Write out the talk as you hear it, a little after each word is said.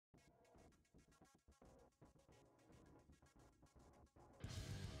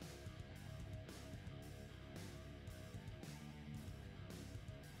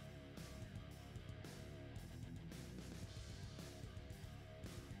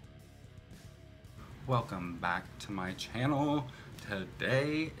Welcome back to my channel.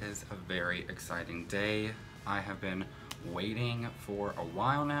 Today is a very exciting day. I have been waiting for a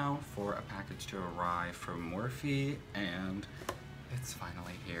while now for a package to arrive from Morphe, and it's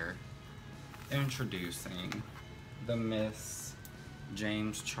finally here. Introducing the Miss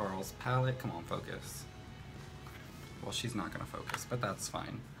James Charles palette. Come on, focus. Well, she's not gonna focus, but that's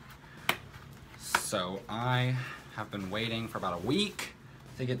fine. So I have been waiting for about a week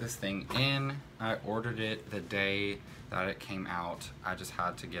to get this thing in. I ordered it the day that it came out. I just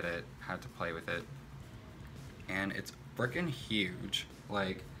had to get it, had to play with it. And it's freaking huge.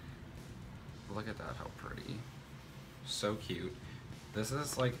 Like, look at that, how pretty. So cute. This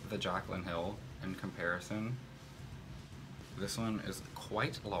is like the Jaclyn Hill in comparison. This one is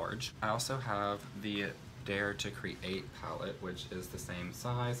quite large. I also have the Dare to Create palette, which is the same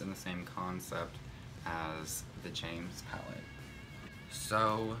size and the same concept as the James palette.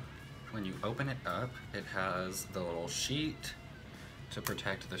 So when you open it up, it has the little sheet to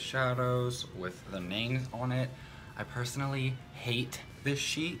protect the shadows with the names on it. I personally hate this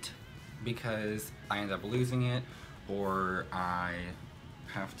sheet because I end up losing it, or I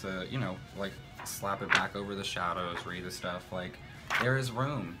have to, you know, like slap it back over the shadows, read the stuff. Like, there is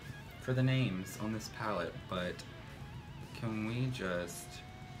room for the names on this palette, but can we just,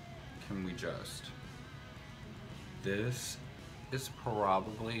 this is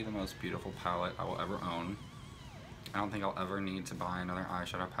probably the most beautiful palette I will ever own. I don't think I'll ever need to buy another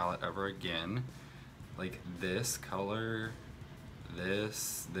eyeshadow palette ever again. Like, this color,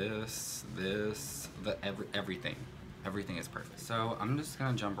 everything. Everything is perfect. So I'm just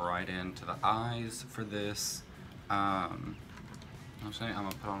gonna jump right into the eyes for this. I'm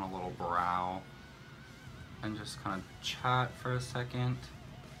gonna put on a little brow and just kind of chat for a second.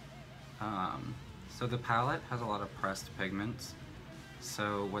 So the palette has a lot of pressed pigments.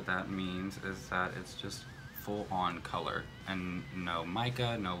 So what that means is that it's just full on color and no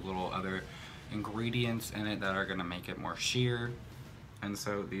mica, no little other ingredients in it that are gonna make it more sheer. And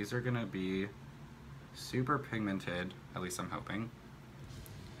so these are gonna be super pigmented, at least I'm hoping.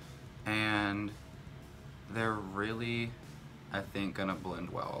 And they're really, I think, gonna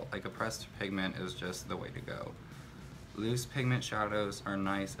blend well. Like, a pressed pigment is just the way to go. Loose pigment shadows are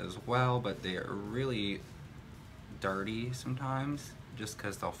nice as well, but they are really dirty sometimes just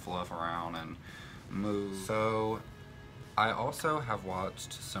because they'll fluff around and move. So I also have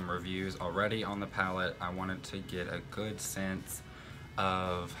watched some reviews already on the palette. I wanted to get a good sense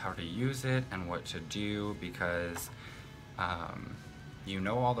of how to use it and what to do, because you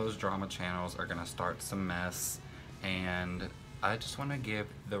know, all those drama channels are gonna start some mess, and I just want to give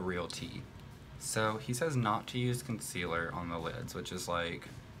the real tea. So he says not to use concealer on the lids, which is like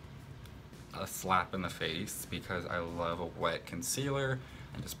a slap in the face because I love a wet concealer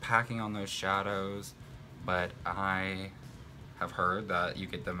and just packing on those shadows. But I have heard that you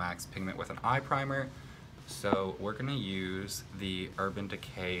get the max pigment with an eye primer. So we're gonna use the Urban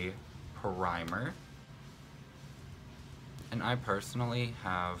Decay primer. And I personally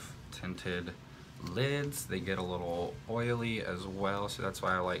have tinted lids. They get a little oily as well, so that's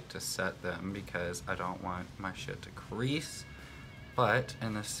why I like to set them, because I don't want my shit to crease. But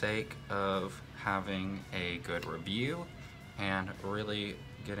in the sake of having a good review and really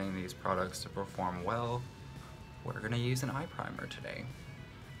getting these products to perform well, we're gonna use an eye primer today.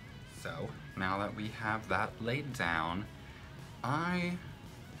 So now that we have that laid down, I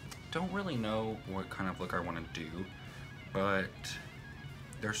don't really know what kind of look I want to do, but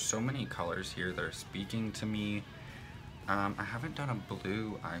there's so many colors here that are speaking to me. I haven't done a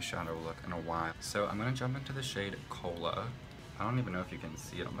blue eyeshadow look in a while, so I'm gonna jump into the shade Cola. I don't even know if you can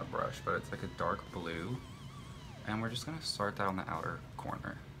see it on the brush, but it's like a dark blue, and we're just gonna start that on the outer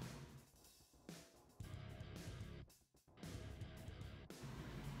corner.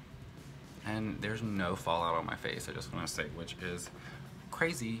 And there's no fallout on my face, I just want to say, which is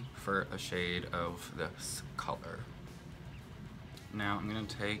crazy for a shade of this color. Now I'm going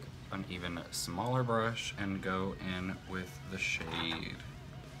to take an even smaller brush and go in with the shade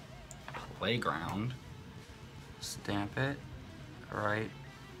Playground. Stamp it right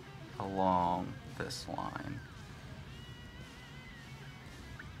along this line.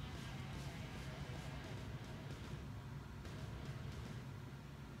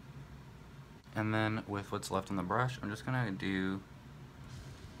 And then with what's left on the brush, I'm just gonna do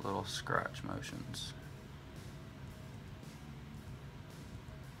little scratch motions.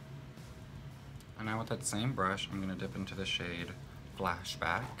 And now with that same brush, I'm gonna dip into the shade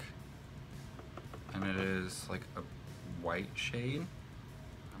Flashback. And it is like a white shade.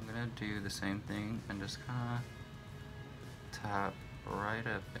 I'm gonna do the same thing and just kinda tap right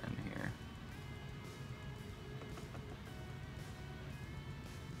up in here.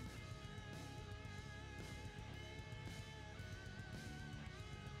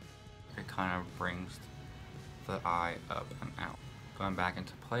 brings the eye up and out. Going back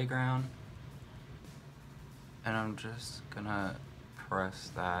into Playground, and I'm just gonna press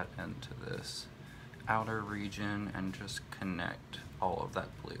that into this outer region and just connect all of that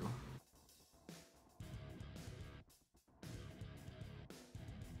blue.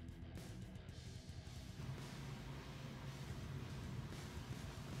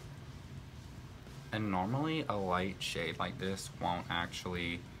 And normally a light shade like this won't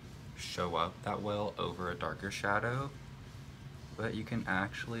actually show up that well over a darker shadow, but you can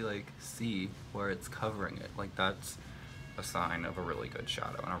actually like see where it's covering it. Like that's a sign of a really good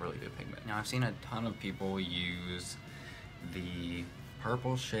shadow and a really good pigment. Now I've seen a ton of people use the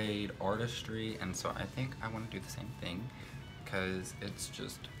purple shade Artistry, and so I think I want to do the same thing because it's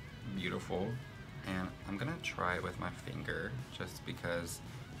just beautiful, and I'm gonna try it with my finger just because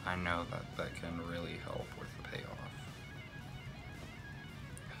I know that that can really help with the payoff.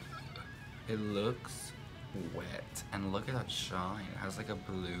 It looks wet, and look at that shine. It has like a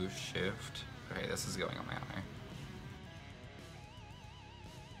blue shift. Okay, this is going on my eye.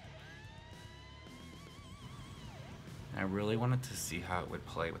 I really wanted to see how it would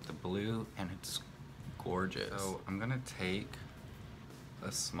play with the blue, and it's gorgeous. So I'm gonna take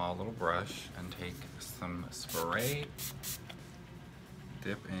a small little brush and take some spray,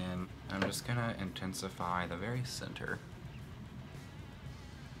 dip in. I'm just gonna intensify the very center,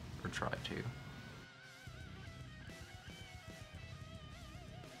 or try to.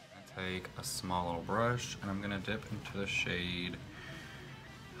 Take a small little brush and I'm gonna dip into the shade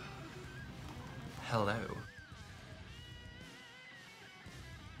Hello.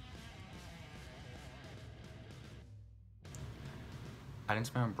 I didn't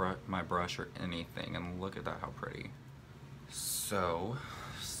spray my brush or anything, and look at that, how pretty. So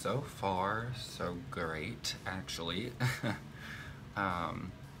far, so great, actually.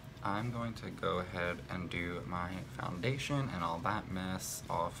 I'm going to go ahead and do my foundation and all that mess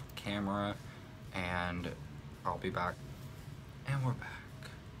off camera, and I'll be back. And we're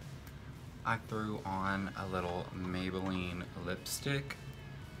back. I threw on a little Maybelline lipstick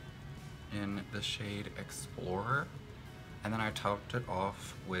in the shade Explorer, and then I topped it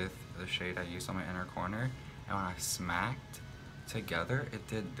off with the shade I used on my inner corner, and when I smacked together, it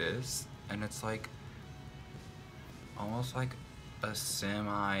did this, and it's like almost like a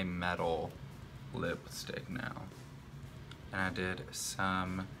semi-metal lipstick now. And I did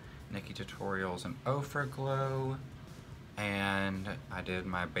some Nikki Tutorials and Ofra Glow, and I did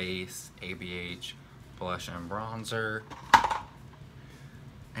my base ABH blush and bronzer.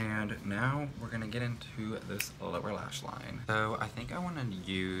 And now we're gonna get into this lower lash line. So I think I wanna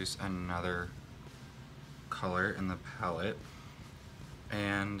use another color in the palette,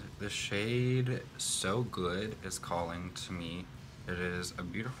 and the shade So Good is calling to me. It is a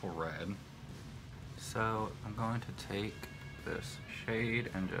beautiful red. So I'm going to take this shade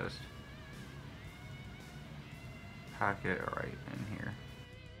and just pack it right in here.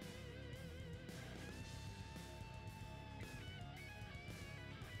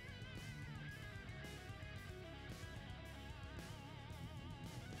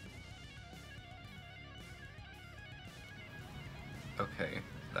 Okay,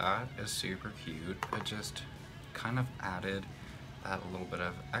 that is super cute. It just kind of added that little bit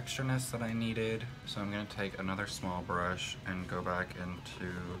of extraness that I needed. So I'm gonna take another small brush and go back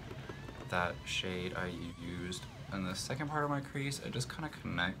into that shade I used in the second part of my crease. I just kind of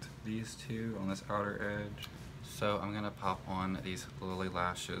connect these two on this outer edge. So I'm gonna pop on these Lily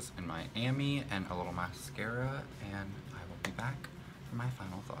lashes in my Ami and a little mascara, and I will be back for my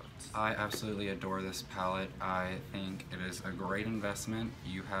final thoughts. I absolutely adore this palette. I think it is a great investment.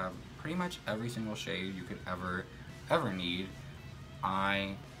 You have pretty much every single shade you could ever need.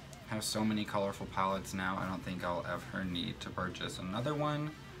 I have so many colorful palettes now, I don't think I'll ever need to purchase another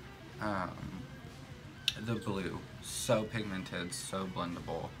one. The blue, so pigmented, so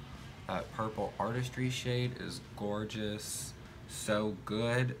blendable. That purple Artistry shade is gorgeous. So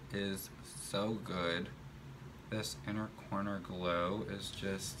Good is so good. This inner corner glow is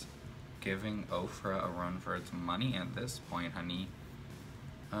just giving Ofra a run for its money at this point, honey.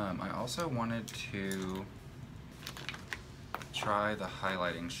 I also wanted to try the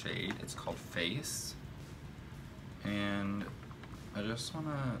highlighting shade. It's called Face, and I just want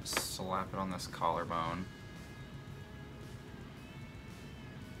to slap it on this collarbone.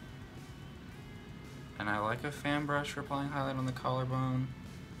 And I like a fan brush for applying highlight on the collarbone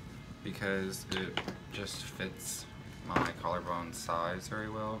because it just fits my collarbone size very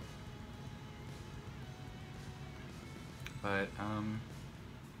well. But,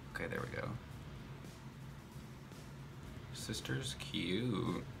 okay, there we go. Sister's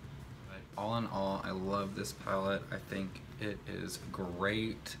cute. But all in all, I love this palette. I think it is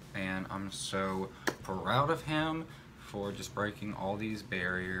great, and I'm so proud of him for just breaking all these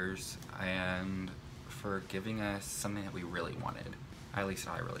barriers and for giving us something that we really wanted. At least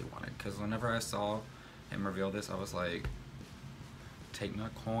I really wanted, because whenever I saw him reveal this, I was like, take my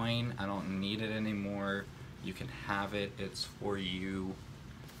coin, I don't need it anymore, you can have it, it's for you,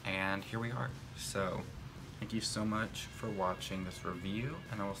 and here we are. So thank you so much for watching this review,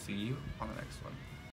 and I will see you on the next one.